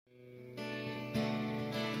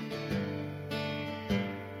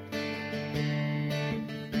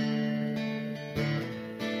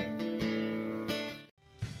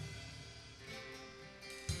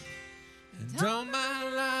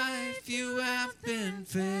have been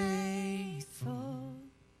faithful.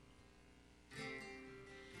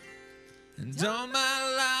 And all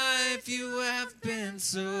my life you have been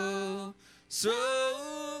so,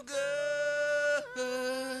 so good.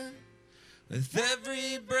 With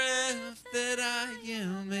every breath that I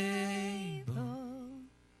am able,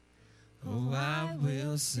 oh, I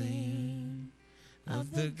will sing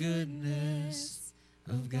of the goodness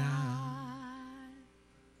of God.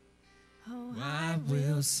 Oh, I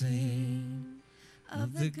will sing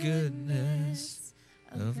of the goodness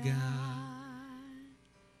of God.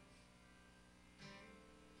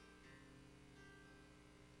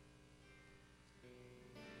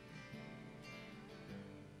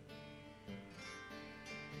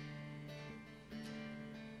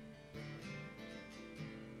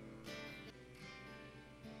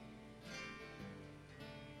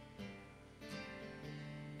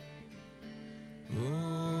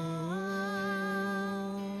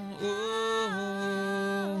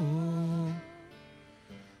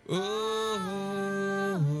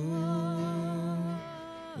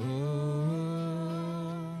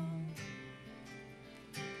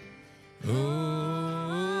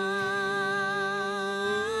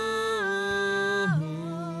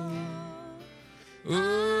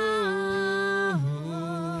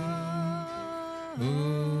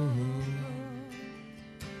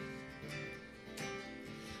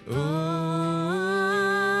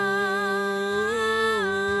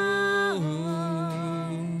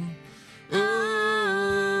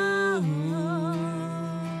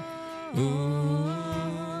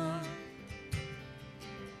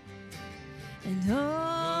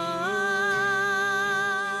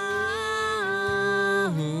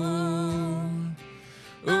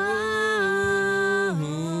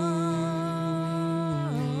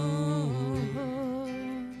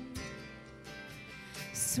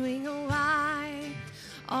 Swing wide,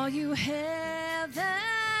 all you heavens,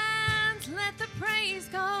 let the praise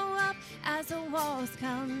go up as the walls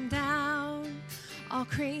come down. All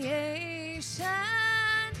creation,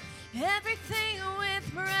 everything with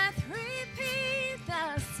breath, repeat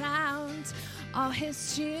the sound. All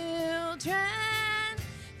his children,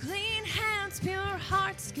 clean hands, pure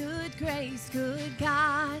hearts, good grace, good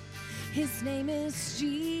God. His name is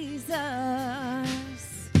Jesus.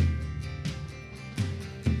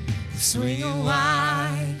 Swing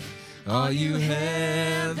wide, all you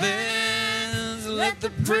heavens, let the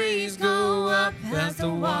praise go up as the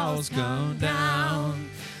walls come down.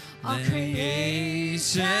 All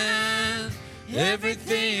creation,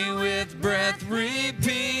 everything with breath,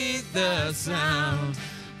 repeat the sound.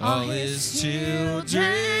 All his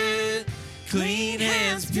children, clean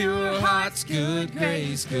hands, pure hearts, good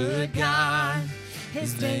grace, good God.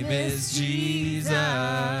 His name is Jesus.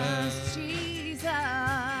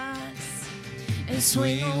 And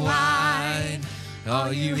swing wide,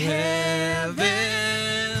 all you heavens,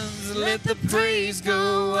 let the praise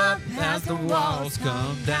go up as the walls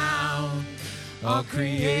come down. All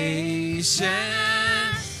creation,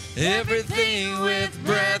 everything with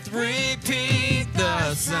breath, repeat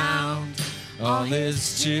the sound. All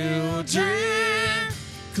his children,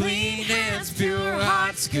 clean hands, pure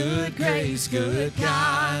hearts, good grace, good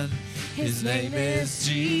God. His name is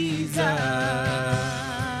Jesus.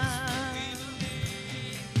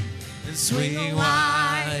 Swing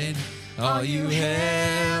wide, all you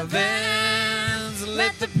heavens,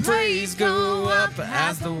 let the praise go up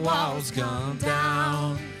as the walls come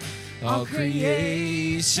down. All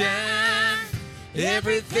creation,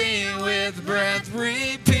 everything with breath,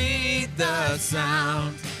 repeat the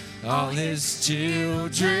sound. All his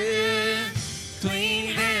children,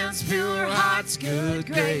 clean hands, pure hearts, good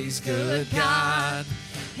grace, good God.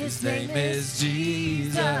 His name is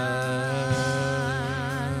Jesus.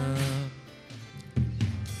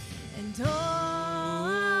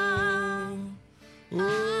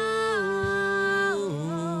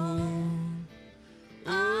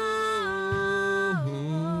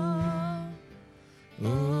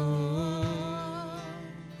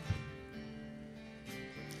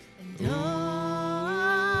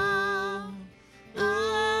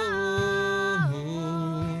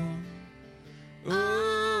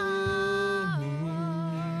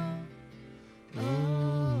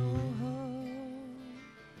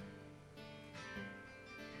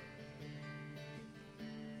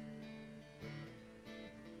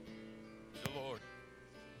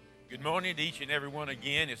 Good morning to each and every one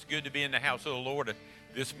again. It's good to be in the house of the Lord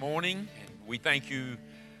this morning. And we thank you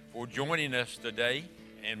for joining us today.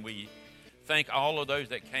 And we thank all of those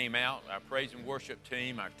that came out, our praise and worship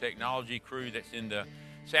team, our technology crew that's in the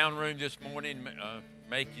sound room this morning,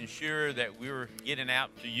 making sure that we're getting out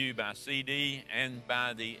to you by CD and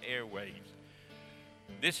by the airwaves.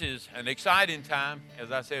 This is an exciting time,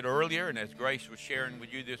 as I said earlier, and as Grace was sharing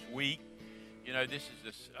with you this week. You know, this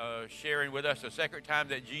is sharing with us the second time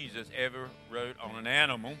that Jesus ever rode on an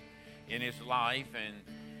animal in his life,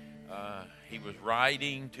 and he was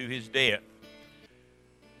riding to his death.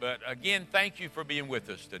 But again, thank you for being with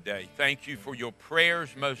us today. Thank you for your prayers,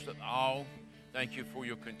 most of all. Thank you for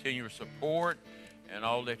your continuous support and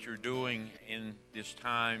all that you're doing in this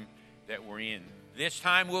time that we're in. This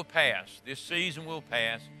time will pass. This season will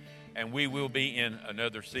pass, and we will be in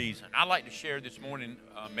another season. I'd like to share this morning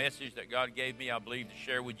a message that God gave me, I believe, to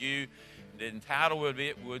share with you. The title of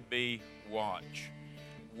it would be Watch.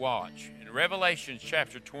 Watch. In Revelation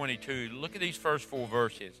chapter 22, look at these first 4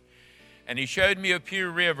 verses. And he showed me a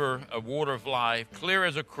pure river of water of life, clear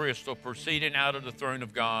as a crystal, proceeding out of the throne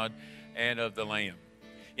of God and of the Lamb.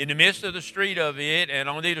 In the midst of the street of it, and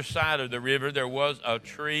on either side of the river, there was a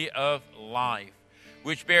tree of life,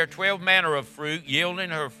 which bare 12 manner of fruit,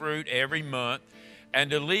 yielding her fruit every month.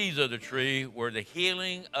 And the leaves of the tree were the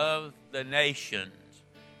healing of the nations.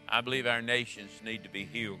 I believe our nations need to be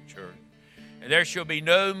healed, church. And there shall be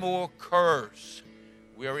no more curse.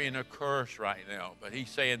 We are in a curse right now, but he's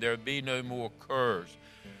saying there will be no more curse.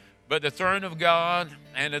 But the throne of God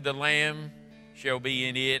and of the Lamb shall be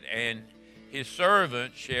in it, and his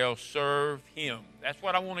servant shall serve him. That's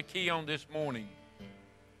what I want to key on this morning.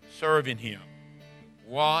 Serving him.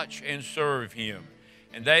 Watch and serve him.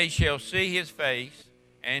 And they shall see his face,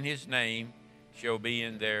 and his name shall be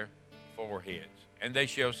in their foreheads. And they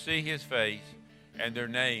shall see his face, and their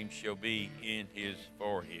name shall be in his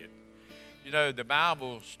forehead. You know, the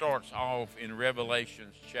Bible starts off in Revelation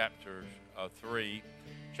chapters 3.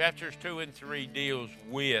 Chapters 2 and 3 deals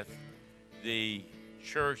with the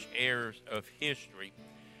church eras of history.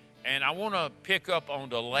 And I want to pick up on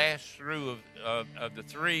the last through of the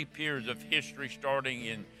 3 periods of history starting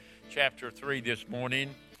in chapter 3 this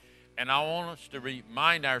morning. And I want us to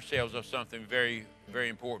remind ourselves of something very, very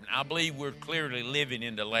important. I believe we're clearly living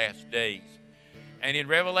in the last days. And in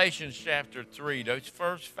Revelation chapter 3, those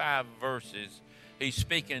first 5 verses, he's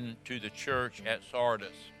speaking to the church at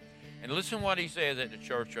Sardis. And listen what he says at the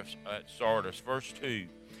church at Sardis, verse 2.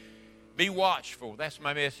 Be watchful. That's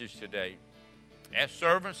my message today. As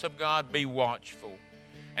servants of God, be watchful,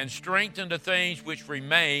 and strengthen the things which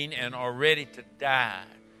remain and are ready to die.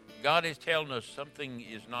 God is telling us something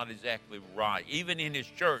is not exactly right, even in his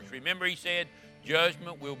church. Remember, he said,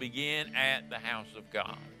 judgment will begin at the house of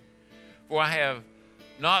God. For I have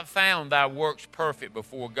not found thy works perfect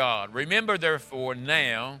before God. Remember, therefore,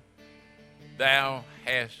 now thou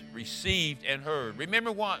hast received and heard.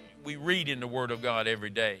 Remember what we read in the Word of God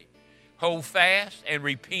every day. Hold fast and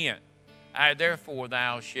repent. Therefore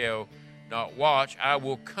thou shalt not watch. I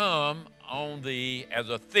will come on thee as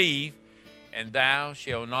a thief, and thou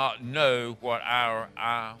shalt not know what hour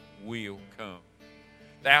I will come.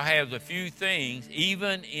 Thou hast a few things,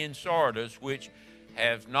 even in Sardis, which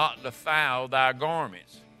have not defiled thy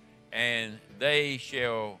garments, and they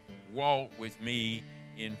shall walk with me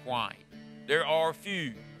in white. There are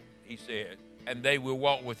few, he said, and they will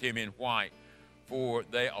walk with him in white, for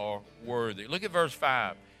they are worthy. Look at verse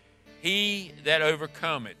 5. He that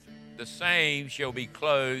overcometh, the same shall be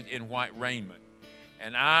clothed in white raiment,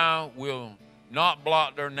 and I will not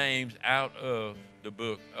blot their names out of the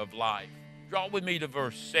book of life. Draw with me to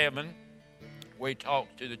verse 7, where he talks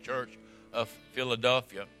to the church of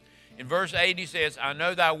Philadelphia. In verse 8 he says, I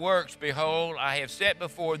know thy works, behold, I have set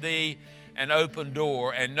before thee an open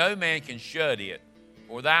door, and no man can shut it.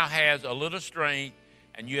 For thou hast a little strength,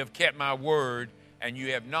 and you have kept my word, and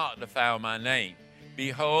you have not defiled my name.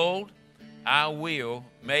 Behold, I will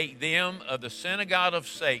make them of the synagogue of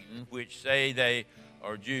Satan, which say they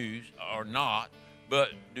are Jews, are not, but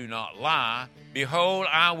do not lie. Behold,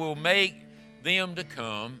 I will make them to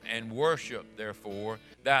come and worship, therefore,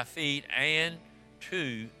 thy feet, and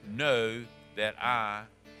to know that I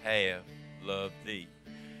have loved thee.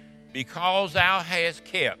 Because thou hast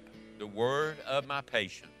kept the word of my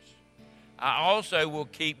patience, I also will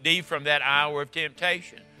keep thee from that hour of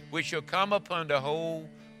temptation, which shall come upon the whole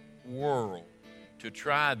world to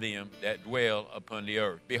try them that dwell upon the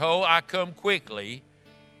earth. Behold, I come quickly,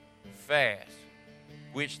 fast,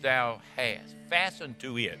 which thou hast. Fasten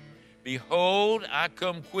to it. Behold, I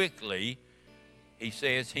come quickly, he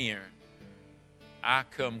says here. I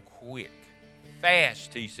come quick.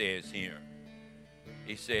 Fast, he says here.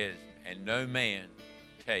 He says, and no man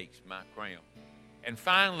takes my crown. And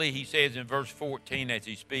finally, he says in verse 14, as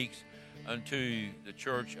he speaks unto the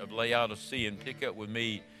church of Laodicea, and pick up with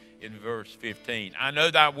me in verse 15. I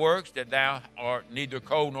know thy works, that thou art neither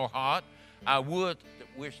cold nor hot. I would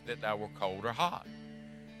wish that thou were cold or hot.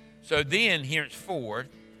 So then, henceforth,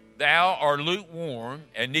 thou art lukewarm,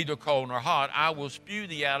 and neither cold nor hot, I will spew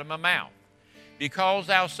thee out of my mouth. Because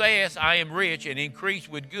thou sayest, I am rich, and increase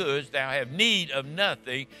with goods, thou have need of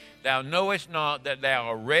nothing, thou knowest not that thou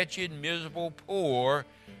art wretched, miserable, poor,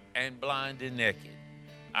 and blind and naked.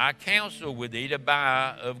 I counsel with thee to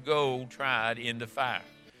buy of gold tried in the fire,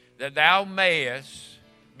 that thou mayest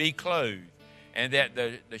be clothed, and that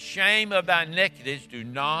the shame of thy nakedness do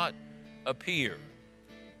not appear.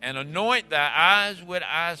 And anoint thy eyes with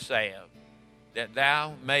eye salve, that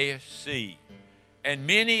thou mayest see. And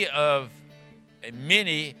many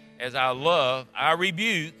as I love, I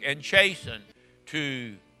rebuke and chasten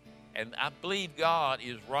to. And I believe God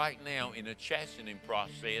is right now in a chastening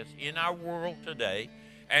process in our world today.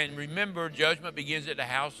 And remember, judgment begins at the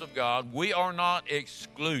house of God. We are not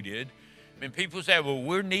excluded. I mean, people say, well,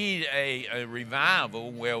 we need a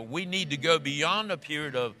revival. Well, we need to go beyond a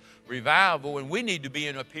period of revival, and we need to be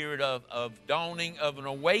in a period of dawning of an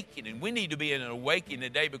awakening. We need to be in an awakening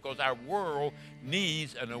today because our world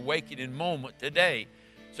needs an awakening moment today.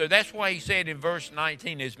 So that's why he said in verse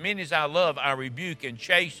 19, as many as I love, I rebuke and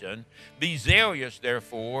chasten. Be zealous,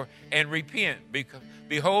 therefore, and repent.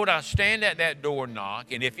 Behold, I stand at that door and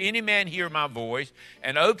knock, and if any man hear my voice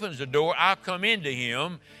and opens the door, I'll come into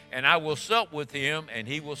him, and I will sup with him, and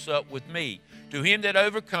he will sup with me. To him that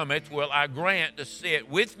overcometh will I grant to sit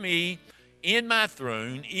with me in my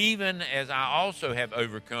throne, even as I also have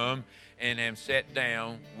overcome and am set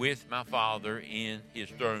down with my Father in his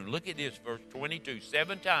throne. Look at this, verse 22.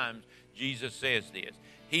 7 times Jesus says this.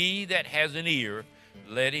 He that has an ear,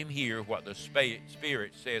 let him hear what the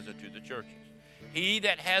Spirit says unto the churches. He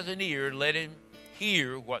that has an ear, let him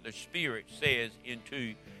hear what the Spirit says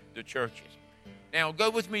into the churches. Now, go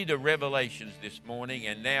with me to Revelations this morning,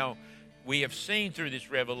 and now we have seen through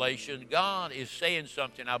this revelation, God is saying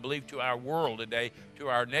something, I believe, to our world today, to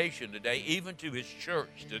our nation today, even to his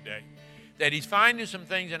church today, that he's finding some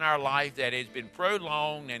things in our life that has been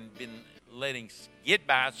prolonged and been letting get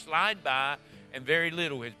by, slide by, and very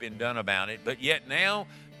little has been done about it. But yet now,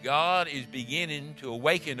 God is beginning to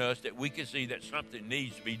awaken us that we can see that something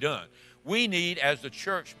needs to be done. We need, as the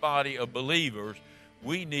church body of believers,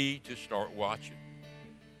 we need to start watching.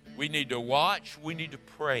 We need to watch. We need to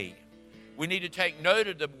pray. We need to take note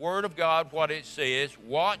of the Word of God, what it says.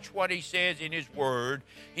 Watch what he says in his Word.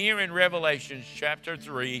 Here in Revelation chapter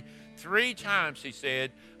 3, 3 times he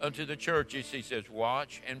said unto the churches, he says,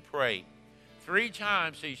 watch and pray. 3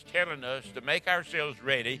 times he's telling us to make ourselves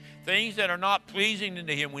ready. Things that are not pleasing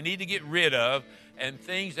to him, we need to get rid of. And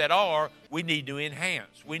things that are, we need to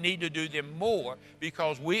enhance. We need to do them more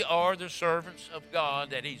because we are the servants of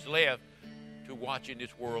God that he's left to watch in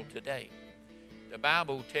this world today. The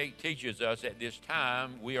Bible teaches us at this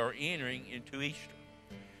time we are entering into Easter.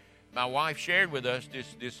 My wife shared with us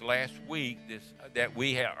this last week that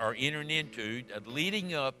we are entering into,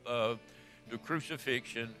 leading up of the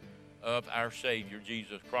crucifixion of our Savior,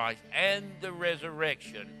 Jesus Christ, and the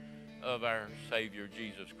resurrection of our Savior,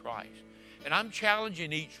 Jesus Christ. And I'm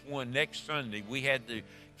challenging each one next Sunday. We had to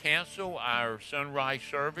cancel our sunrise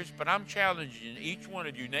service, but I'm challenging each one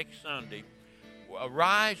of you next Sunday,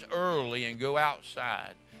 rise early and go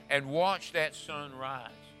outside and watch that sun rise.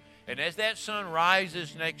 And as that sun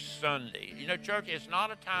rises next Sunday, you know, church, it's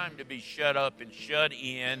not a time to be shut up and shut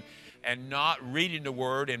in and not reading the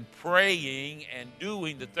Word and praying and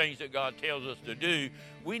doing the things that God tells us to do.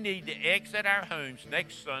 We need to exit our homes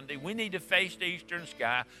next Sunday. We need to face the eastern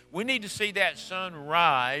sky. We need to see that sun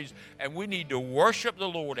rise, and we need to worship the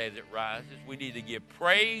Lord as it rises. We need to give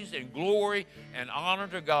praise and glory and honor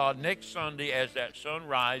to God next Sunday as that sun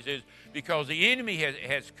rises, because the enemy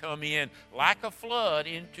has come in like a flood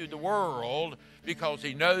into the world because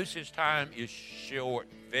he knows his time is short,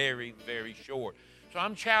 very, very short. So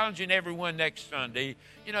I'm challenging everyone next Sunday,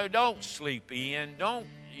 don't sleep in. Don't,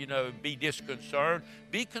 be disconcerted.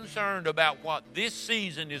 Be concerned about what this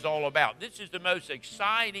season is all about. This is the most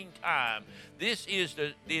exciting time. This is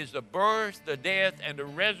the birth, the death, and the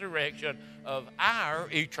resurrection of our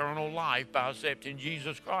eternal life by accepting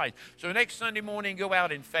Jesus Christ. So next Sunday morning, go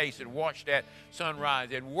out and face and watch that sunrise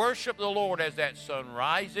and worship the Lord as that sun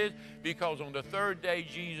rises, because on the 3rd day,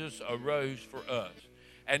 Jesus arose for us.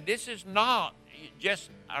 And this is not just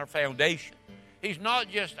our foundation. He's not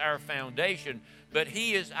just our foundation, but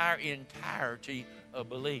he is our entirety of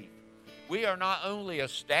belief. We are not only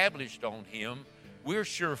established on him, we're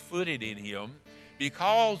sure-footed in him.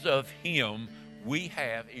 Because of him, we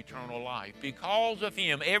have eternal life. Because of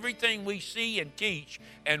him, everything we see and teach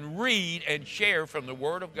and read and share from the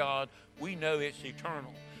Word of God, we know it's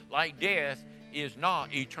eternal. Like death is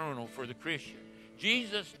not eternal for the Christian.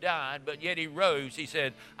 Jesus died, but yet he rose. He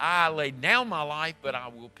said, I laid down my life, but I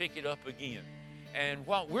will pick it up again. And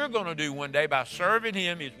what we're going to do one day by serving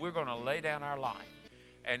him is we're going to lay down our life.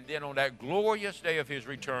 And then on that glorious day of his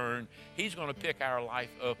return, he's going to pick our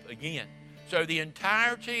life up again. So the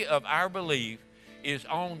entirety of our belief is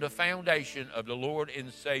on the foundation of the Lord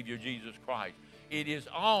and Savior Jesus Christ. It is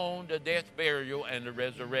on the death, burial, and the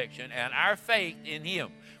resurrection, and our faith in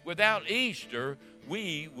him. Without Easter,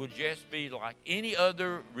 we would just be like any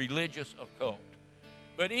other religious occult.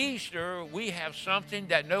 But Easter, we have something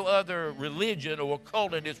that no other religion or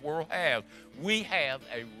occult in this world has. We have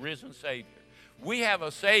a risen Savior. We have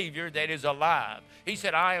a Savior that is alive. He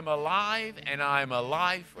said, I am alive, and I am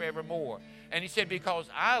alive forevermore. And he said, because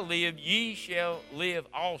I live, ye shall live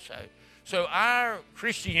also. So our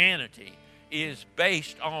Christianity is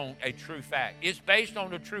based on a true fact. It's based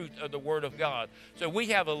on the truth of the Word of God. So we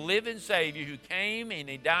have a living Savior who came and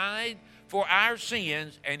he died for our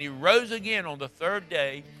sins, and he rose again on the third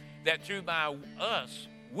day, that through by us,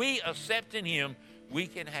 we accepting him, we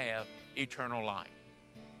can have eternal life.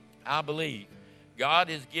 I believe God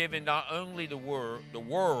is giving not only the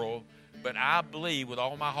world, but I believe with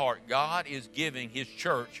all my heart, God is giving his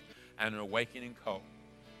church an awakening call.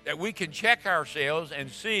 That we can check ourselves and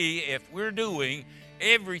see if we're doing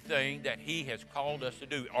everything that he has called us to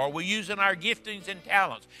do. Are we using our giftings and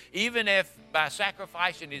talents? Even if by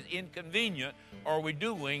sacrificing is inconvenient, are we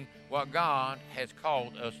doing what God has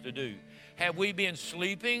called us to do? Have we been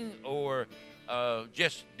sleeping or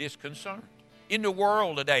just disconcerted? In the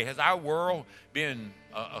world today, has our world been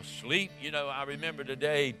asleep? You know, I remember the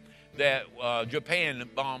day that Japan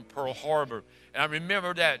bombed Pearl Harbor. And I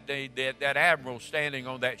remember that admiral standing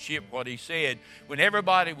on that ship, what he said, when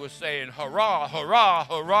everybody was saying, hurrah, hurrah,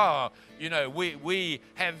 hurrah, you know, we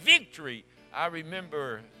have victory. I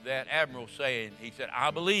remember that admiral saying, he said,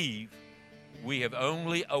 I believe we have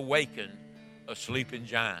only awakened a sleeping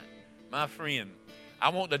giant. My friend, I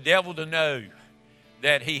want the devil to know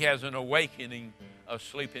that he has an awakening of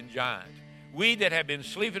sleeping giant. We that have been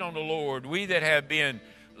sleeping on the Lord, we that have been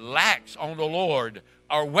lax on the Lord,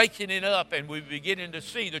 are waking up, and we're beginning to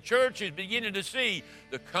see, the church is beginning to see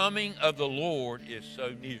the coming of the Lord is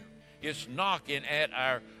so near. It's knocking at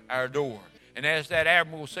our door. And as that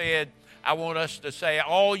admiral said, I want us to say,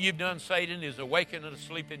 all you've done, Satan, is awaken a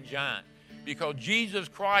sleeping giant. Because Jesus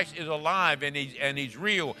Christ is alive and he's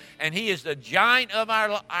real. And he is the giant of our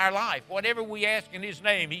life. Whatever we ask in his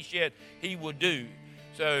name, he said he would do.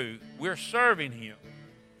 So we're serving him.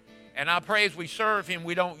 And I pray as we serve him,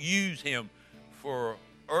 we don't use him for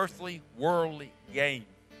earthly, worldly gain.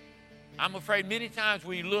 I'm afraid many times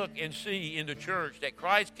we look and see in the church that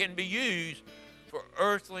Christ can be used for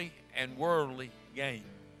earthly and worldly gain.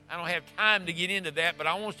 I don't have time to get into that, but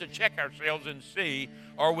I want us to check ourselves and see,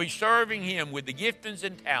 are we serving him with the giftings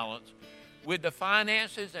and talents, with the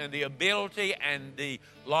finances and the ability and the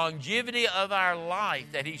longevity of our life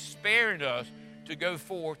that he's sparing us to go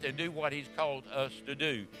forth and do what he's called us to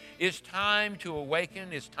do. It's time to awaken.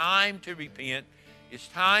 It's time to repent. It's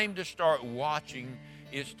time to start watching.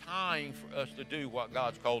 It's time for us to do what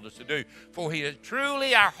God's called us to do. For he is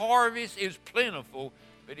truly, our harvest is plentiful,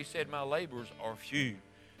 but he said, my laborers are few.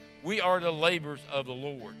 We are the laborers of the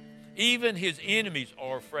Lord. Even his enemies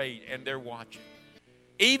are afraid, and they're watching.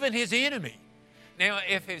 Even his enemy. Now,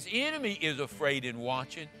 if his enemy is afraid and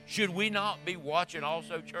watching, should we not be watching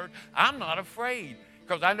also, church? I'm not afraid,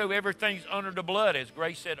 because I know everything's under the blood, as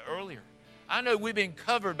Grace said earlier. I know we've been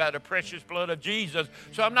covered by the precious blood of Jesus,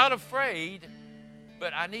 so I'm not afraid,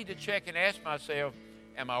 but I need to check and ask myself,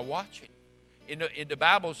 am I watching? In the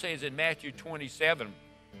Bible says in Matthew 27,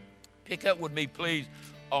 pick up with me, please,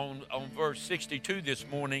 on verse 62 this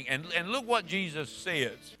morning, and look what Jesus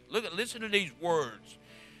says. Listen to these words.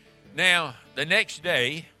 Now, the next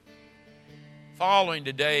day, following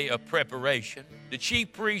the day of preparation, the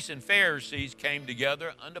chief priests and Pharisees came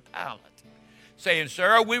together unto Pilate, saying,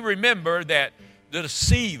 Sir, we remember that the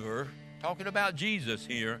deceiver, talking about Jesus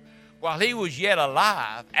here, while he was yet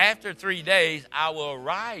alive, after 3 days, I will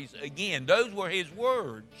arise again. Those were his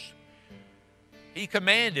words. He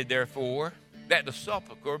commanded, therefore, that the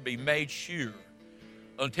sepulchre be made sure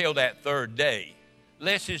until that third day,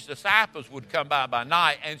 lest his disciples would come by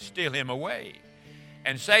night and steal him away,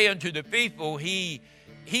 and say unto the people, he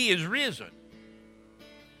is risen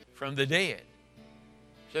from the dead.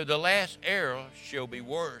 So the last era shall be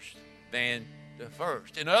worse than the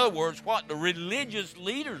first. In other words, what the religious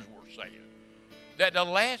leaders were saying, that the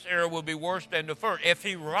last era will be worse than the first. If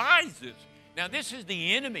he rises, now this is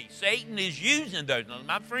the enemy. Satan is using those. Now,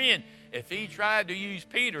 my friend, if he tried to use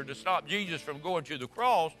Peter to stop Jesus from going to the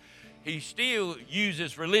cross, he still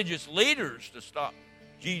uses religious leaders to stop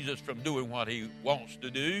Jesus from doing what he wants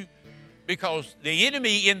to do, because the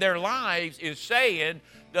enemy in their lives is saying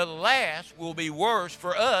the last will be worse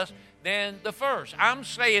for us than the first. I'm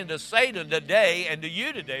saying to Satan today and to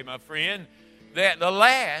you today, my friend, that the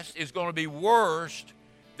last is going to be worse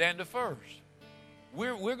than the first.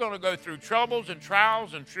 We're going to go through troubles and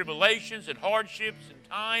trials and tribulations and hardships and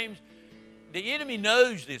times. The enemy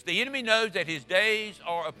knows this. The enemy knows that his days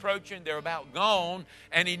are approaching. They're about gone.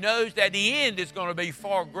 And he knows that the end is going to be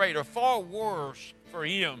far greater, far worse for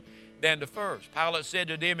him than the first. Pilate said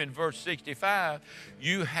to them in verse 65,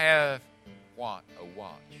 you have what? A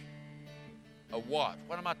watch. A watch.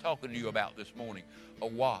 What am I talking to you about this morning? A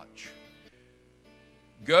watch.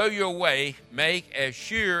 Go your way, make as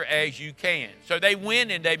sure as you can. So they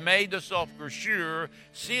went and they made the sepulchre sure,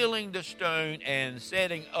 sealing the stone and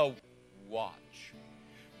setting a watch.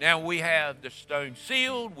 Now we have the stone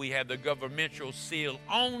sealed, we have the governmental seal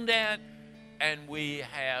on that, and we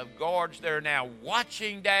have guards there now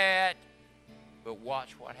watching that. But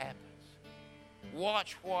watch what happens.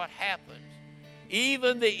 Watch what happens.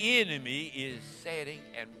 Even the enemy is sitting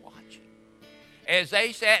and watching. As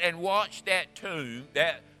they sat and watched that tomb,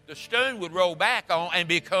 that the stone would roll back on and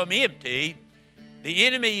become empty, the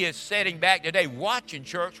enemy is sitting back today watching,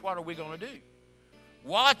 church, what are we going to do?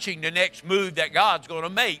 Watching the next move that God's going to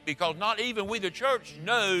make, because not even we, the church,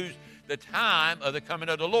 knows the time of the coming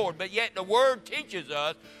of the Lord. But yet the Word teaches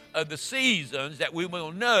us of the seasons that we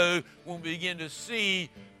will know when we begin to see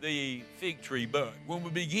the fig tree bud. When we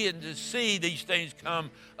begin to see these things come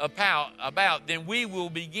about, then we will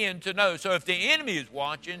begin to know. So if the enemy is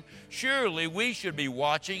watching, surely we should be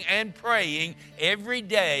watching and praying every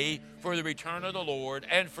day for the return of the Lord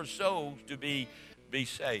and for souls to be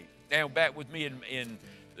saved. Now back with me in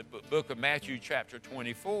the book of Matthew chapter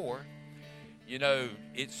 24. You know,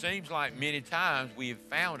 it seems like many times we have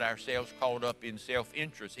found ourselves caught up in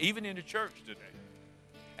self-interest, even in the church today.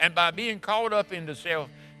 And by being caught up in the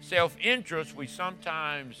self-interest, we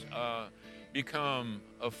sometimes become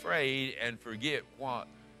afraid and forget what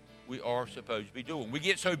we are supposed to be doing. We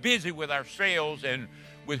get so busy with ourselves and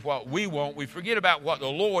with what we want, we forget about what the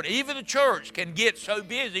Lord, even the church, can get so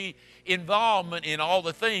busy involvement in all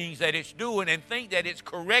the things that it's doing and think that it's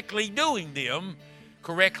correctly doing them,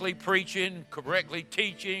 correctly preaching, correctly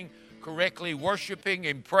teaching, correctly worshiping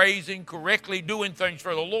and praising, correctly doing things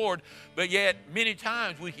for the Lord. But yet many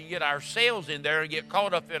times we can get ourselves in there and get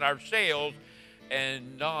caught up in ourselves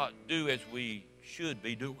and not do as we should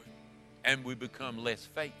be doing. And we become less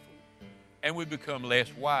faithful. And we become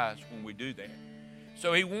less wise when we do that.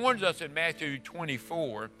 So he warns us in Matthew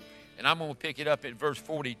 24, and I'm going to pick it up at verse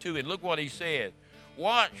 42. And look what he said.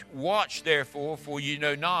 Watch therefore, for you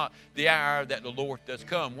know not the hour that the Lord does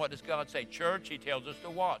come. What does God say? Church, he tells us to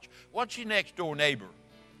watch. Watch your next door neighbor.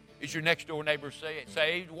 Is your next door neighbor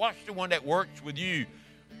saved? Watch the one that works with you.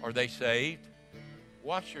 Are they saved?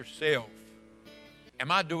 Watch yourself. Am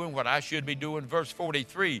I doing what I should be doing? Verse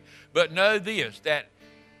 43. But know this, that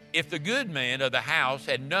if the good man of the house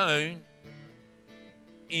had known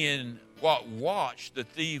in what watch the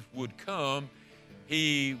thief would come,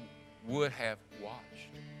 he would have watched.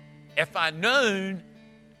 If I'd known,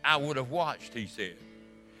 I would have watched, he said,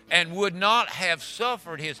 and would not have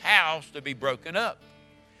suffered his house to be broken up.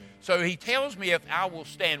 So he tells me if I will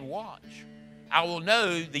stand watch, I will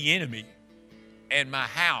know the enemy, and my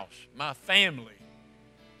house, my family,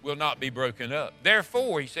 will not be broken up.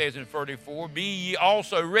 Therefore, he says in 34, be ye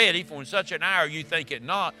also ready, for in such an hour you think it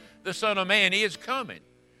not, the Son of Man is coming,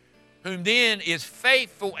 whom then is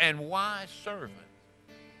faithful and wise servant.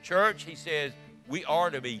 Church, he says, we are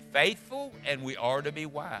to be faithful and we are to be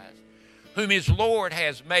wise, whom his Lord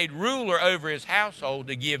has made ruler over his household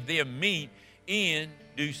to give them meat in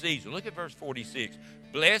due season. Look at verse 46.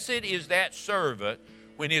 Blessed is that servant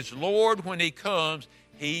when his Lord, when he comes,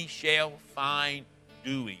 he shall find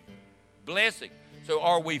doing. Blessing. So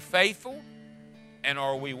are we faithful and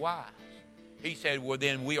are we wise? He said, well,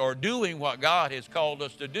 then we are doing what God has called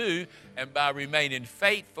us to do, and by remaining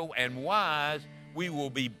faithful and wise, we will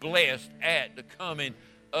be blessed at the coming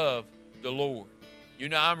of the Lord. You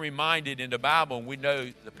know, I'm reminded in the Bible, and we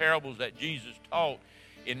know the parables that Jesus taught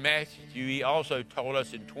in Matthew. He also taught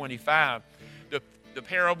us in 25 the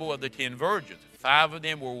parable of the 10 virgins. 5 of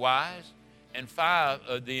them were wise, and 5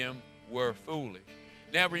 of them were foolish.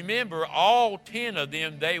 Now remember, all 10 of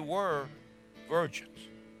them, they were virgins.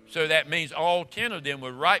 So that means all 10 of them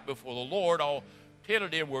were right before the Lord. All 10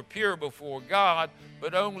 of them were pure before God,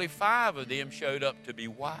 but only 5 of them showed up to be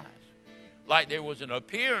wise. like there was an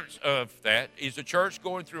appearance of that. Is the church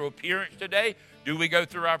going through appearance today? Do we go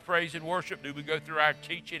through our praise and worship? Do we go through our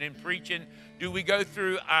teaching and preaching? Do we go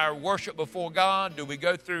through our worship before God? Do we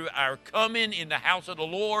go through our coming in the house of the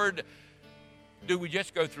Lord? Do we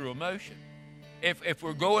just go through emotion? If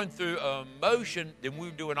we're going through emotion, then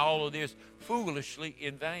we're doing all of this foolishly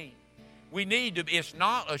in vain. We need to, it's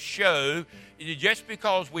not a show. Just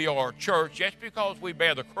because we are church, just because we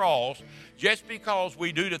bear the cross, just because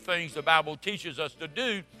we do the things the Bible teaches us to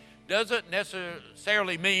do, doesn't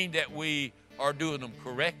necessarily mean that we are doing them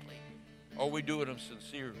correctly. Are we doing them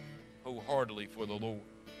sincerely, wholeheartedly for the Lord?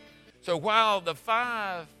 So while the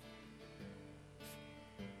 5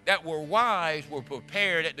 that were wise were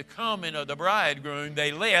prepared at the coming of the bridegroom,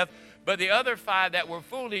 they left. But the other 5 that were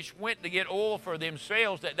foolish went to get oil for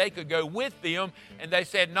themselves that they could go with them. And they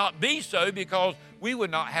said, not be so, because we would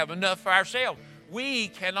not have enough for ourselves. We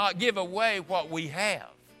cannot give away what we have.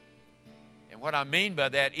 And what I mean by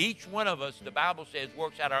that, each one of us, the Bible says,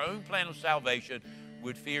 works out our own plan of salvation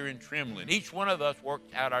with fear and trembling. Each one of us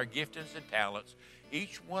works out our giftings and talents.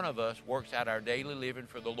 Each one of us works out our daily living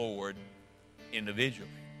for the Lord individually.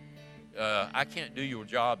 I can't do your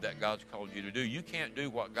job that God's called you to do. You can't do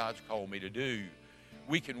what God's called me to do.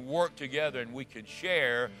 We can work together and we can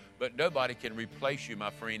share, but nobody can replace you, my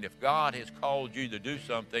friend. If God has called you to do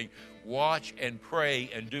something, watch and pray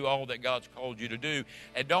and do all that God's called you to do.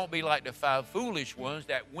 And don't be like the 5 foolish ones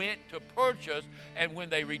that went to purchase, and when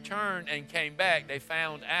they returned and came back, they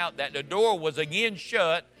found out that the door was again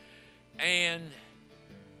shut, and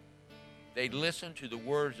they listened to the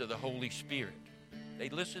words of the Holy Spirit. They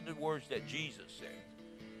listen to the words that Jesus said.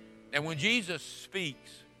 And when Jesus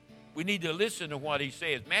speaks, we need to listen to what he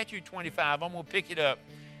says. Matthew 25, I'm going to pick it up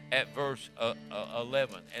at verse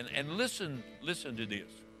 11. And listen to this.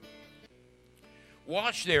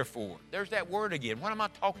 Watch, therefore. There's that word again. What am I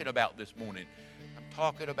talking about this morning? I'm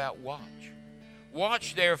talking about watch.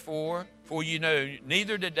 Watch, therefore, for you know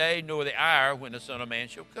neither the day nor the hour when the Son of Man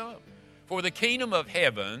shall come. For the kingdom of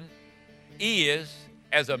heaven is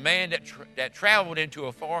as a man that traveled into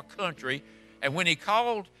a far country, and when he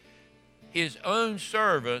called his own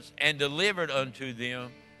servants and delivered unto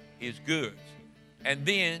them his goods. And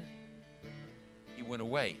then he went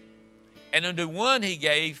away. And unto one he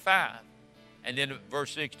gave 5. And then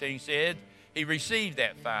verse 16 said, he received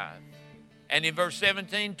that 5. And in verse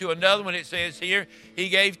 17, to another one it says here, he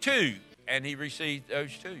gave 2, and he received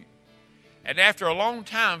those 2. And after a long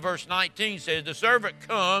time, verse 19 says, the servant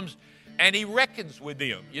comes and he reckons with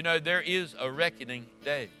them. You know, there is a reckoning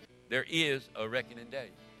day. There is a reckoning day.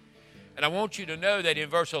 And I want you to know that in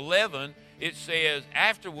verse 11, it says,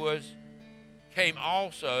 afterwards came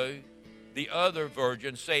also the other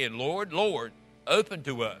virgin, saying, Lord, Lord, open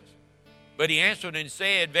to us. But he answered and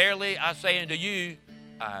said, verily I say unto you,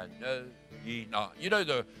 I know ye not. You know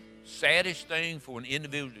the saddest thing for an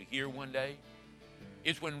individual to hear one day?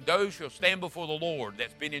 It's when those shall stand before the Lord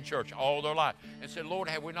that's been in church all their life and said, Lord,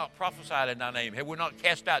 have we not prophesied in thy name? Have we not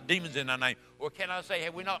cast out demons in thy name? Or can I say,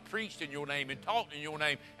 have we not preached in your name and taught in your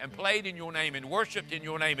name and played in your name and worshiped in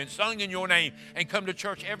your name and sung in your name and come to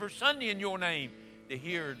church every Sunday in your name to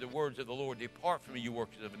hear the words of the Lord? Depart from me, you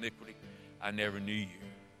workers of iniquity. I never knew you.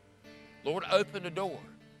 Lord, open the door.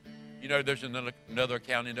 You know, there's another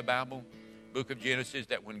account in the Bible, book of Genesis,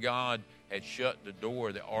 that when God had shut the door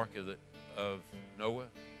of the ark of Noah,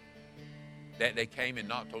 that they came and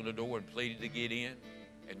knocked on the door and pleaded to get in,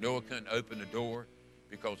 and Noah couldn't open the door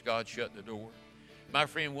because God shut the door. My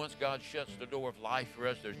friend, once God shuts the door of life for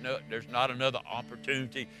us, there's not another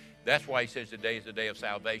opportunity. That's why he says today is the day of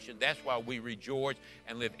salvation. That's why we rejoice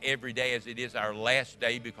and live every day as it is our last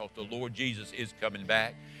day, because the Lord Jesus is coming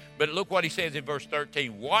back. But look what he says in verse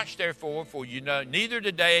 13. Watch therefore, for you know neither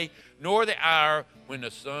the day nor the hour when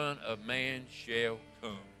the Son of Man shall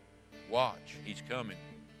come. Watch, he's coming.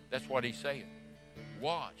 That's what he's saying.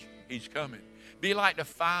 Watch, he's coming. Be like the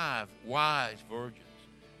 5 wise virgins.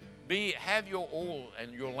 Have your oil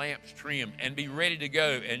and your lamps trimmed and be ready to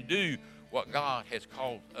go and do what God has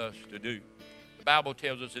called us to do. The Bible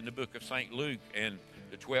tells us in the book of St. Luke and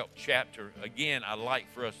the 12th chapter, again, I like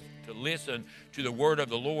for us to listen to the word of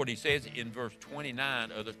the Lord. He says in verse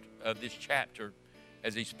 29 of this chapter,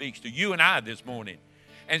 as he speaks to you and I this morning,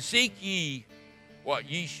 and seek ye what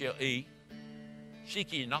ye shall eat.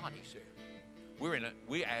 Seek ye not, he said.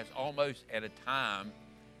 We as almost at a time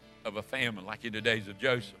of a famine, like in the days of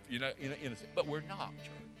Joseph, but we're not,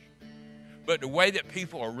 church. But the way that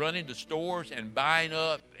people are running to stores and buying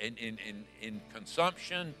up in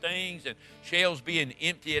consumption things and shelves being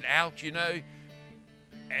emptied out,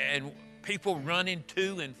 and people running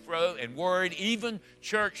to and fro and worried, even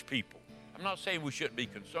church people. I'm not saying we shouldn't be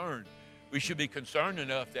concerned, We should be concerned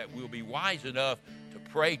enough that we'll be wise enough to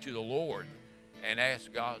pray to the Lord and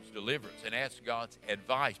ask God's deliverance and ask God's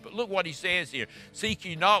advice. But look what he says here. Seek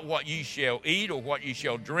ye not what ye shall eat or what ye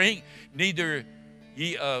shall drink, neither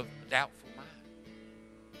ye of doubtful mind.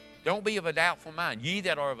 Don't be of a doubtful mind. Ye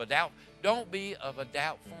that are of a doubt, don't be of a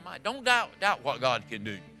doubtful mind. Don't doubt what God can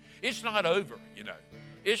do. It's not over, you know.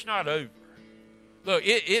 It's not over. Look,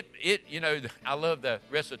 you know, I love the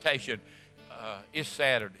recitation. It's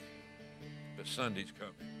Saturday, but Sunday's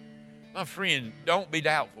coming. My friend, don't be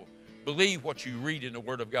doubtful. Believe what you read in the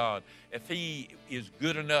Word of God. If He is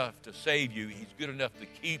good enough to save you, He's good enough to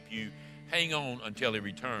keep you. Hang on until He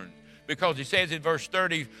returns. Because He says in verse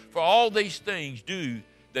 30, for all these things do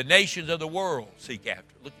the nations of the world seek after.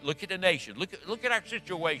 Look at the nation. Look at our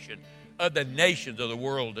situation of the nations of the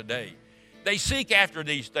world today. They seek after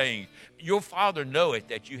these things. Your Father knoweth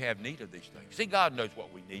that you have need of these things. See, God knows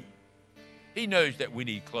what we need. He knows that we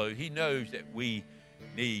need clothes. He knows that we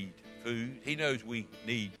need food. He knows we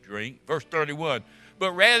need drink. Verse 31,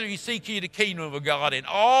 but rather you seek ye the kingdom of God, and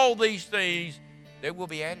all these things, they will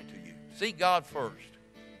be added to you. Seek God first.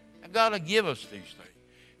 And God will give us these things.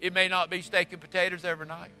 It may not be steak and potatoes every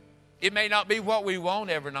night. It may not be what we want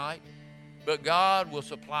every night. But God will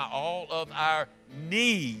supply all of our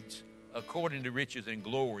needs according to riches and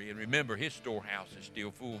glory. And remember, His storehouse is still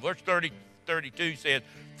full. Verse 32 says,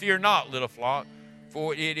 fear not, little flock,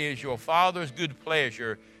 for it is your Father's good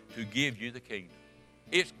pleasure to give you the kingdom.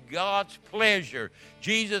 It's God's pleasure.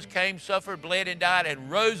 Jesus came, suffered, bled, and died, and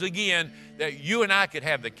rose again that you and I could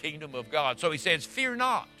have the kingdom of God. So He says, fear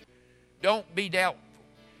not. Don't be doubtful.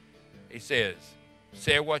 He says,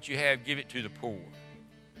 sell what you have, give it to the poor.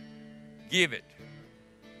 Give it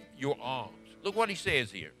your alms. Look what He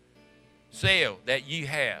says here. Sell that you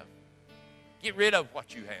have. Get rid of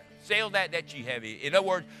what you have. Sell that you have. In other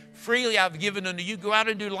words, freely I've given unto you. Go out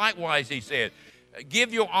and do likewise, He said.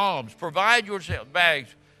 Give your alms. Provide yourself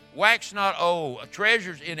bags. Wax not old.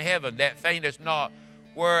 Treasures in heaven that fainteth not.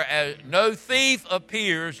 Whereas no thief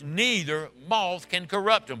appears, neither moth can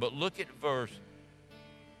corrupt them. But look at verse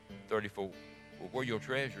 34. Well, where your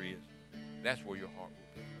treasure is, that's where your heart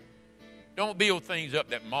will be. Don't build things up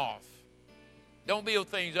that moth. Don't build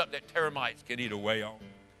things up that termites can eat away on.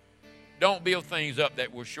 Don't build things up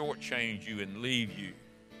that will shortchange you and leave you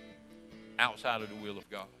outside of the will of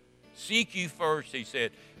God. Seek you first, He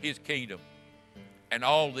said, His kingdom, and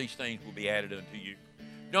all these things will be added unto you.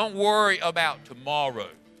 Don't worry about tomorrow.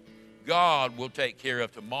 God will take care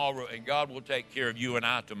of tomorrow, and God will take care of you and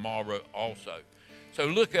I tomorrow also. So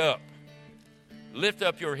look up. Lift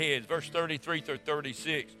up your heads. Verse 33 through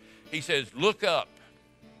 36, He says, look up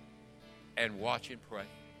and watch and pray.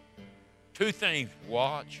 Two things,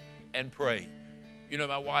 watch and pray. You know,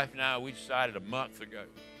 my wife and I, we decided a month ago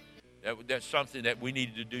that's something that we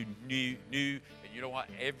needed to do new. And you know what?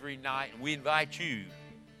 Every night, and we invite you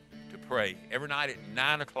to pray. Every night at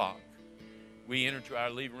 9 o'clock, we enter to our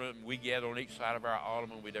living room. We gather on each side of our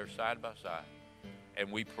ottoman. We're there side by side, and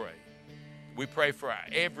we pray. We pray for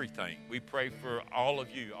everything. We pray for all of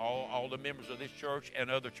you, all the members of this church and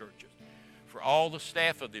other churches, for all the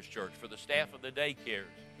staff of this church, for the staff of the daycares.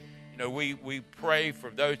 You know, we pray for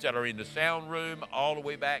those that are in the sound room, all the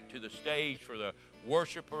way back to the stage, for the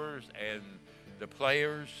worshipers and the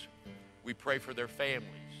players. We pray for their families.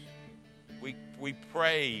 We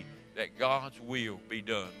pray that God's will be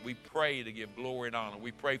done. We pray to give glory and honor.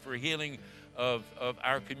 We pray for healing of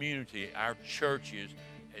our community, our churches,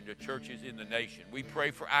 and the churches in the nation. We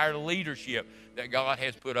pray for our leadership that God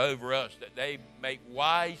has put over us, that they make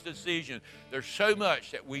wise decisions. There's so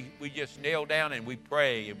much that we just nail down, and we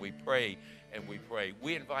pray and we pray and we pray.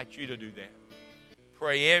 We invite you to do that.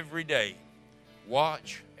 Pray every day.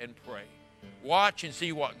 Watch and pray. Watch and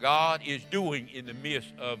see what God is doing in the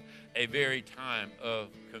midst of a very time of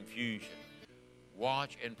confusion.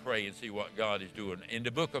 Watch and pray and see what God is doing. In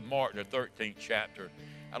the book of Mark, the 13th chapter,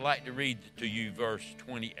 I'd like to read to you verse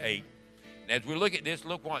 28. And as we look at this,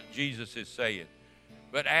 look what Jesus is saying.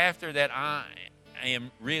 But after that I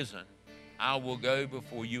am risen, I will go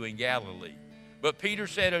before you in Galilee. But Peter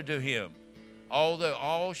said unto him, although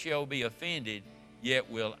all shall be offended, yet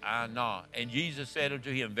will I not. And Jesus said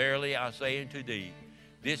unto him, verily I say unto thee,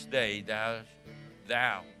 this day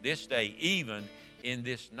this day, even in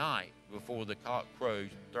this night, before the cock crows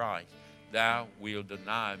thrice, thou wilt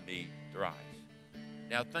deny me thrice.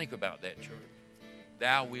 Now think about that, church.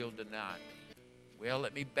 Thou wilt deny me. Well,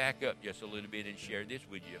 let me back up just a little bit and share this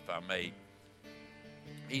with you, if I may.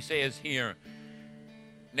 He says here,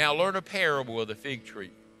 now learn a parable of the fig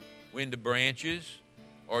tree. When the branches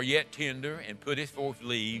are yet tender and putteth forth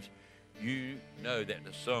leaves, you know that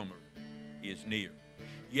the summer is near.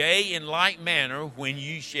 Yea, in like manner, when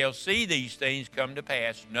you shall see these things come to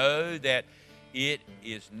pass, know that it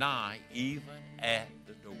is nigh, even at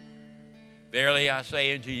the door. Verily I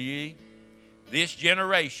say unto you, this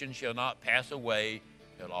generation shall not pass away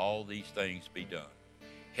till all these things be done.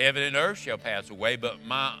 Heaven and earth shall pass away, but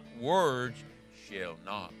my words shall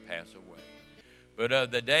not pass away. But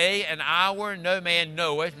of the day and hour no man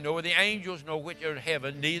knoweth, nor the angels, nor which are in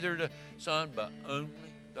heaven, neither the Son, but only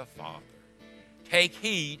the Father. Take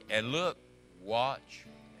heed and look, watch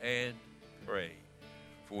and pray,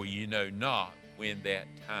 for you know not when that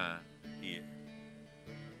time is.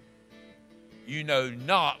 You know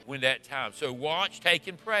not when that time. So watch, take,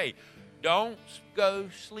 and pray. Don't go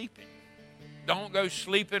sleeping. Don't go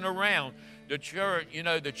sleeping around. The church,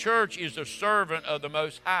 the church is a servant of the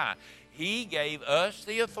Most High. He gave us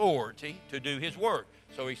the authority to do His work.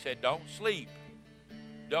 So He said, don't sleep.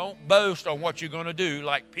 Don't boast on what you're going to do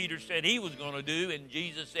like Peter said he was going to do, and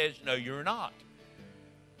Jesus says, no, you're not.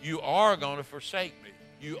 You are going to forsake me.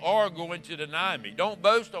 You are going to deny me. Don't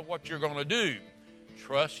boast on what you're going to do.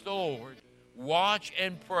 Trust the Lord. Watch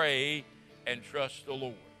and pray and trust the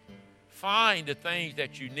Lord. Find the things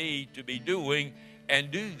that you need to be doing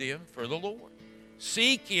and do them for the Lord.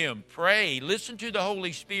 Seek Him, pray, listen to the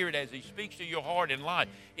Holy Spirit as He speaks to your heart and life.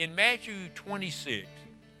 In Matthew 26,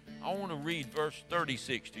 I want to read verse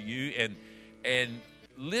 36 to you and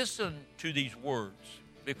listen to these words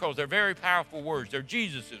because they're very powerful words. They're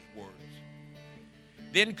Jesus' words.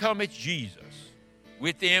 Then cometh Jesus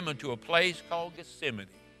with them unto a place called Gethsemane.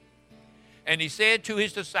 And He said to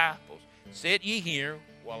His disciples, sit ye here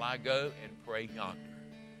while I go and pray yonder.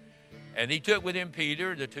 And He took with Him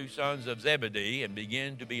Peter, the two sons of Zebedee, and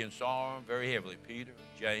began to be in sorrow very heavily. Peter,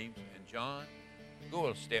 James, and John, go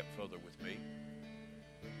a step further with me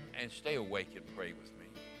and stay awake and pray with me.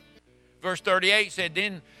 Verse 38 said,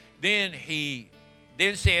 Then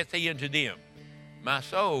saith He unto them, my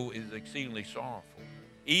soul is exceedingly sorrowful,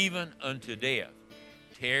 even unto death.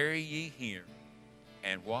 Tarry ye here,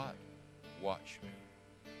 and what? Watch me.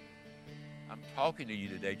 I'm talking to you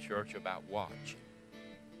today, church, about watching.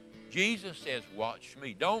 Jesus says, watch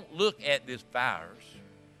me. Don't look at this virus.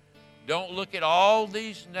 Don't look at all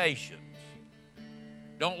these nations.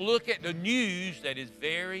 Don't look at the news that is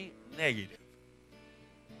very negative.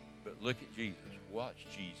 But look at Jesus. Watch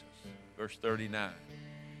Jesus. Verse 39.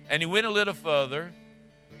 And He went a little further,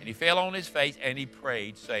 and He fell on His face, and He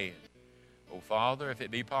prayed, saying, O Father, if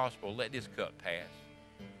it be possible, let this cup pass.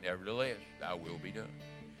 Nevertheless, Thy will be done.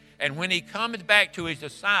 And when He cometh back to His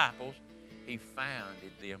disciples, He found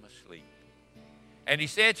them asleep. And He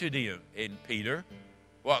said to them, and Peter,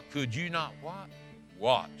 what, could you not what?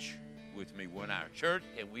 Watch with me 1 hour. Church,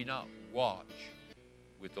 can we not watch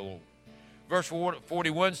with the Lord? Verse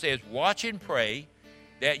 41 says, watch and pray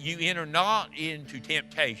that you enter not into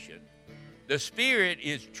temptation. The spirit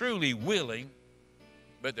is truly willing,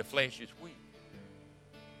 but the flesh is weak.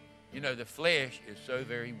 The flesh is so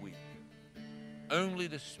very weak. Only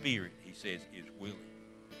the Spirit, He says, is willing.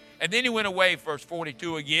 And then He went away, verse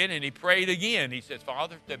 42 again, and He prayed again. He says,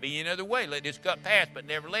 Father, if there be any other way, let this cup pass, but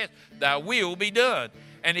nevertheless, Thy will be done.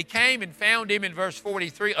 And He came and found him in verse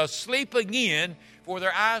 43, asleep again, for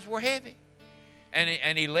their eyes were heavy.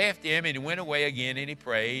 And He left him, and He went away again, and He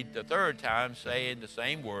prayed the third time, saying the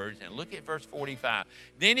same words. And look at verse 45.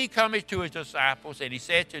 Then He cometh to His disciples, and He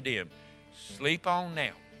said to them, sleep on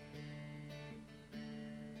now.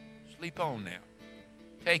 Sleep on now.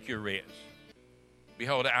 Take your rest.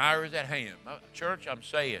 Behold, the hour is at hand. Church, I'm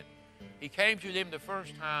saying, He came to them the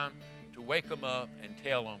first time to wake them up and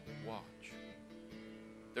tell them, watch.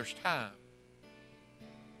 There's time.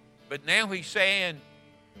 But now He's saying,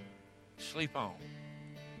 sleep on.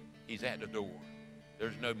 He's at the door.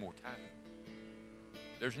 There's no more time.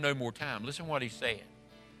 There's no more time. Listen what He's saying.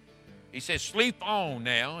 He says, sleep on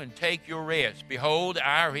now and take your rest. Behold, the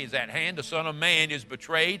hour is at hand. The Son of Man is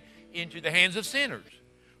betrayed into the hands of sinners.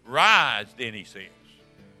 Rise, then He says.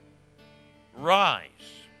 Rise.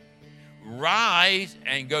 Rise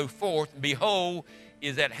and go forth. Behold,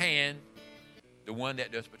 is at hand the one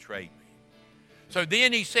that does betray me. So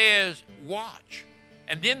then He says, watch.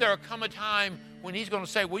 And then there'll come a time when He's going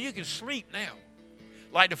to say, well, you can sleep now.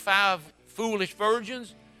 Like the 5 foolish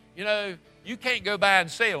virgins, you can't go buy and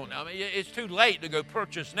sell now. I mean, it's too late to go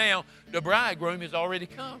purchase now. The bridegroom has already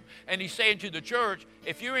come. And He's saying to the church,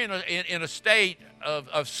 if you're in a state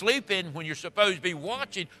of sleeping when you're supposed to be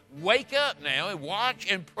watching, wake up now and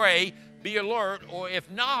watch and pray, be alert. Or if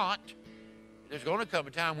not, there's going to come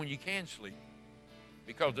a time when you can sleep.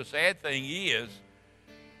 Because the sad thing is,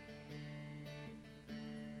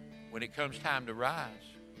 when it comes time to rise,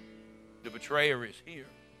 the betrayer is here.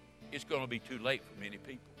 it's going to be too late for many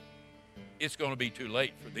people. It's going to be too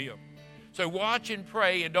late for them. So watch and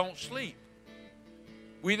pray and don't sleep.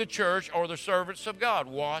 We, the church, are the servants of God.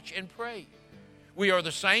 Watch and pray. We are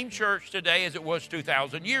the same church today as it was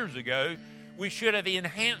 2,000 years ago. We should have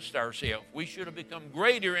enhanced ourselves. We should have become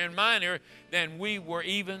greater and mightier than we were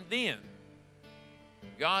even then.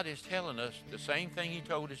 God is telling us the same thing He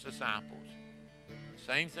told His disciples, the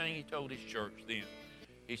same thing He told His church then.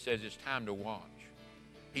 He says it's time to watch.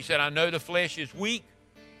 He said, I know the flesh is weak,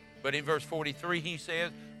 but in verse 43 He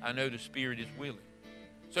says, I know the spirit is willing.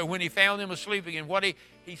 So when He found them asleep again, what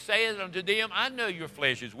he says unto them, I know your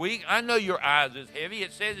flesh is weak. I know your eyes is heavy.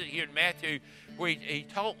 It says it here in Matthew where he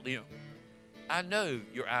taught them, I know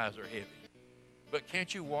your eyes are heavy, but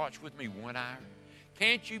can't you watch with me 1 hour?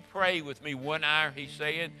 Can't you pray with me 1 hour, He's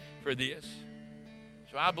saying, for this?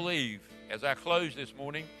 So I believe, as I close this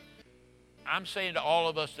morning, I'm saying to all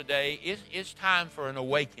of us today, it's time for an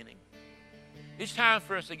awakening. It's time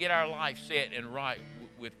for us to get our life set and right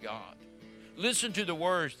with God. Listen to the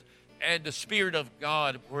words and the Spirit of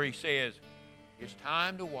God where He says, it's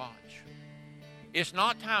time to watch. It's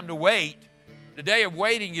not time to wait. The day of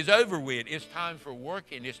waiting is over with. It's time for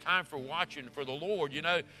working. It's time for watching for the Lord, you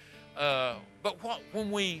know. But when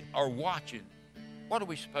we are watching, what are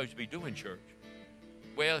we supposed to be doing, church?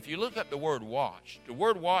 Well, if you look up the word watch, the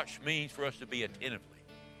word watch means for us to be attentively.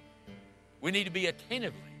 We need to be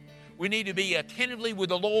attentively. We need to be attentively with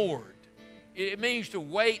the Lord. It means to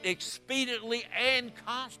wait expediently and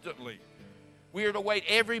constantly. We are to wait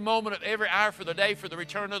every moment of every hour for the day for the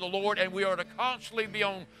return of the Lord, and we are to constantly be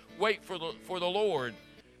on wait for the Lord.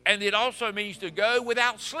 And it also means to go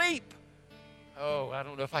without sleep. Oh, I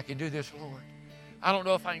don't know if I can do this, Lord. I don't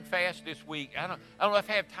know if I can fast this week. I don't know if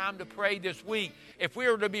I have time to pray this week. If we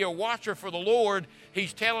are to be a watcher for the Lord,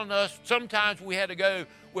 He's telling us sometimes we had to go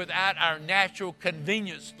without our natural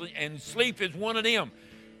convenience, and sleep is one of them.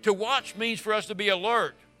 To watch means for us to be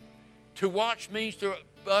alert. To watch means for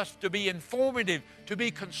us to be informative, to be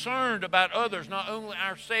concerned about others, not only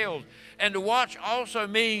ourselves. And to watch also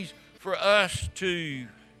means for us to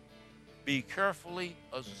be carefully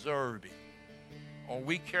observing. Are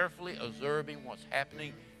we carefully observing what's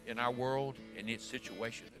happening in our world and its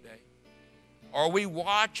situation today? Are we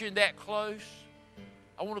watching that close?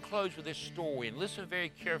 I want to close with this story, and listen very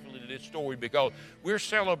carefully to this story, because we're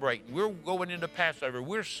celebrating. We're going into Passover.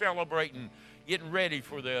 We're celebrating, getting ready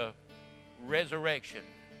for the resurrection,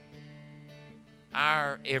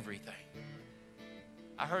 our everything.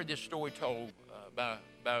 I heard this story told by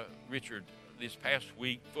Richard this past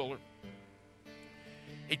week, Fuller.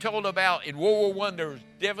 He told about in World War I there was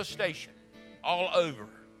devastation all over.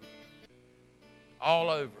 All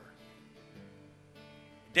over.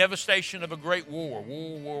 Devastation of a great war,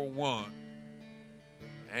 World War I.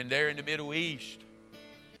 And there in the Middle East,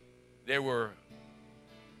 there were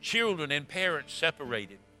children and parents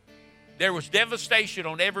separated. There was devastation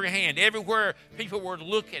on every hand. Everywhere people were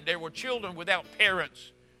looking, there were children without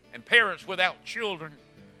parents and parents without children.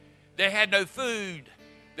 They had no food.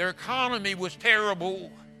 Their economy was terrible.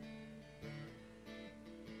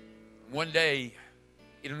 One day,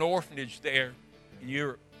 in an orphanage there in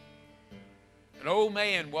Europe, an old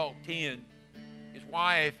man walked in. His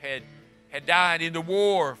wife had died in the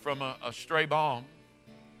war from a stray bomb.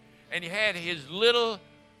 And he had his little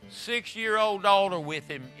 6-year-old daughter with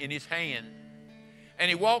him in his hand. And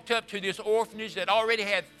he walked up to this orphanage that already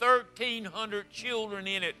had 1,300 children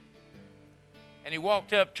in it. And he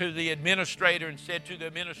walked up to the administrator and said to the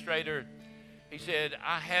administrator, he said,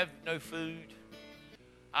 I have no food.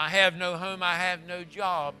 I have no home. I have no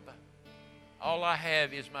job. All I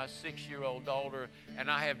have is my 6-year-old daughter,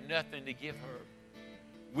 and I have nothing to give her.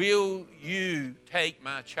 Will you take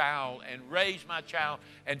my child and raise my child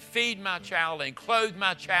and feed my child and clothe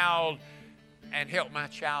my child and help my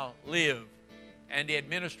child live? And the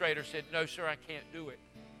administrator said, no, sir, I can't do it.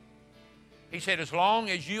 He said, as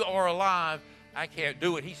long as you are alive, I can't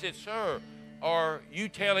do it. He said, sir, are you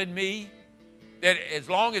telling me that as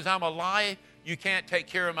long as I'm alive, you can't take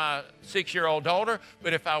care of my 6-year-old daughter,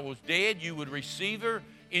 but if I was dead, you would receive her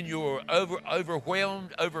in your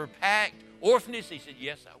overwhelmed, overpacked orphanage? He said,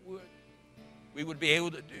 yes, I would. We would be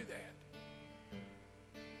able to do that.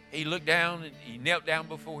 He looked down and he knelt down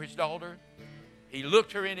before his daughter. He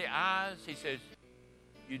looked her in the eyes. He says,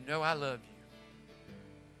 you know I love you.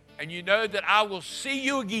 And you know that I will see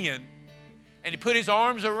you again. And he put his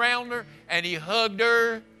arms around her and he hugged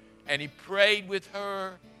her and he prayed with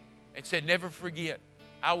her and said, never forget,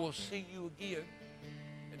 I will see you again.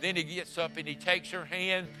 And then he gets up and he takes her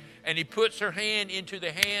hand and he puts her hand into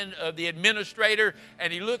the hand of the administrator,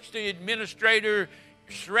 and he looks the administrator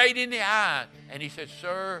straight in the eye. And he said,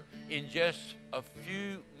 sir, in just a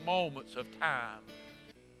few moments of time,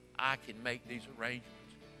 I can make these arrangements.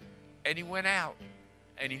 And he went out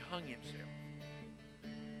and he hung himself.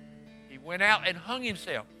 He went out and hung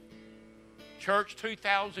himself. Church,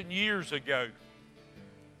 2,000 years ago,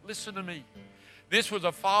 listen to me. This was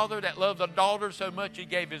a father that loved a daughter so much he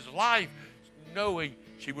gave his life knowing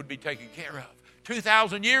she would be taken care of.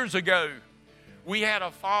 2,000 years ago, we had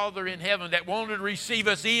a Father in heaven that wanted to receive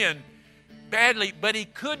us in badly, but he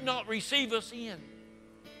could not receive us in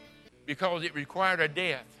because it required a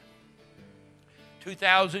death.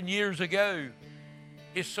 2,000 years ago,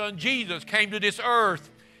 his son Jesus came to this earth,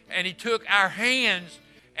 and he took our hands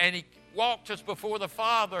and he walked us before the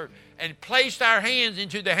Father and placed our hands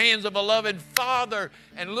into the hands of a loving Father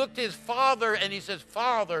and looked at his Father and he says,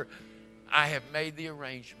 Father, I have made the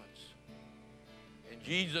arrangements. And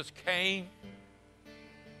Jesus came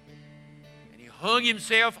and he hung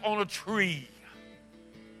himself on a tree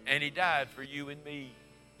and he died for you and me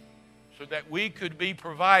so that we could be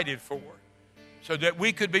provided for, so that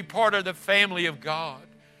we could be part of the family of God,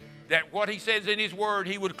 that what he says in his word,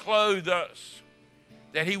 he would clothe us,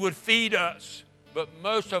 that he would feed us, but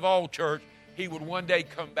most of all, church, he would one day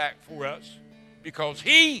come back for us because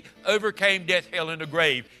he overcame death, hell, and the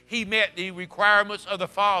grave. He met the requirements of the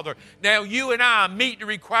Father. Now you and I meet the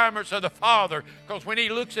requirements of the Father because when he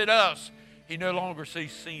looks at us, he no longer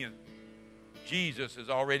sees sin. Jesus has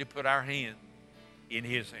already put our hand in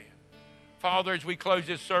his hand. Father, as we close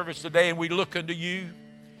this service today and we look unto you,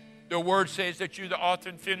 the word says that you're the author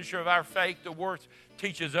and finisher of our faith. The word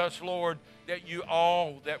teaches us, Lord, that you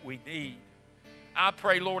all that we need. I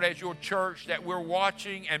pray, Lord, as your church that we're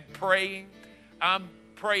watching and praying. I'm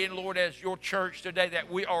praying, Lord, as your church today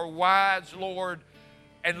that we are wise, Lord,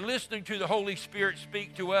 and listening to the Holy Spirit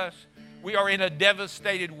speak to us. We are in a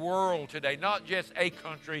devastated world today, not just a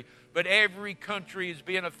country, but every country is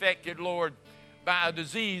being affected, Lord, by a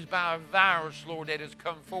disease, by a virus, Lord, that has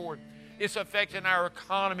come forward. It's affecting our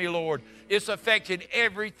economy, Lord. It's affecting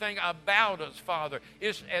everything about us, Father.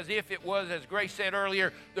 It's as if it was, as Grace said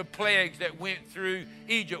earlier, the plagues that went through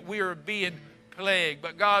Egypt. We are being plagued.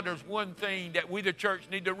 But God, there's one thing that we, the church,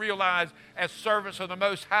 need to realize as servants of the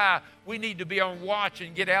Most High. We need to be on watch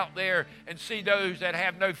and get out there and see those that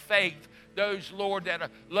have no faith, those, Lord,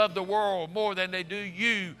 that love the world more than they do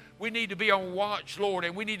you. We need to be on watch, Lord,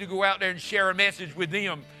 and we need to go out there and share a message with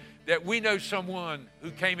them that we know someone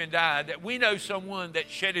who came and died, that we know someone that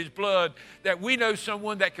shed his blood, that we know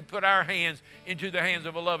someone that can put our hands into the hands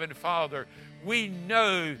of a loving Father. We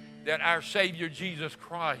know that our Savior Jesus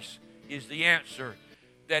Christ is the answer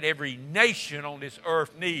that every nation on this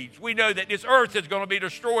earth needs. We know that this earth is going to be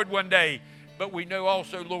destroyed one day, but we know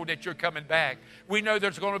also, Lord, that you're coming back. We know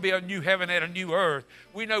there's going to be a new heaven and a new earth.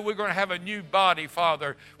 We know we're going to have a new body,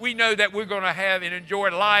 Father. We know that we're going to have and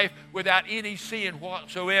enjoy life without any sin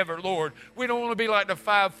whatsoever, Lord. We don't want to be like the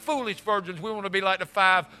 5 foolish virgins. We want to be like the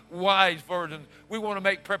 5 wise virgins. We want to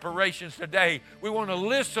make preparations today. We want to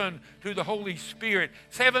listen to the Holy Spirit.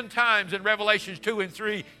 7 times in Revelations 2 and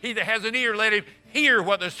 3, he that has an ear, let him hear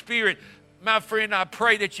what the Spirit. My friend, I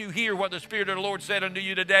pray that you hear what the Spirit of the Lord said unto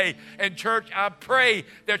you today. And church, I pray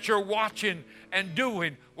that you're watching and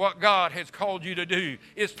doing what God has called you to do.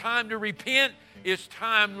 It's time to repent. It's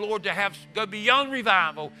time, Lord, to go beyond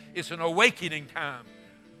revival. It's an awakening time.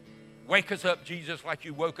 Wake us up, Jesus, like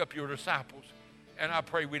you woke up your disciples. And I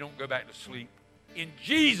pray we don't go back to sleep. In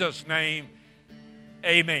Jesus' name,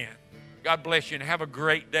 amen. God bless you and have a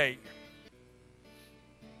great day.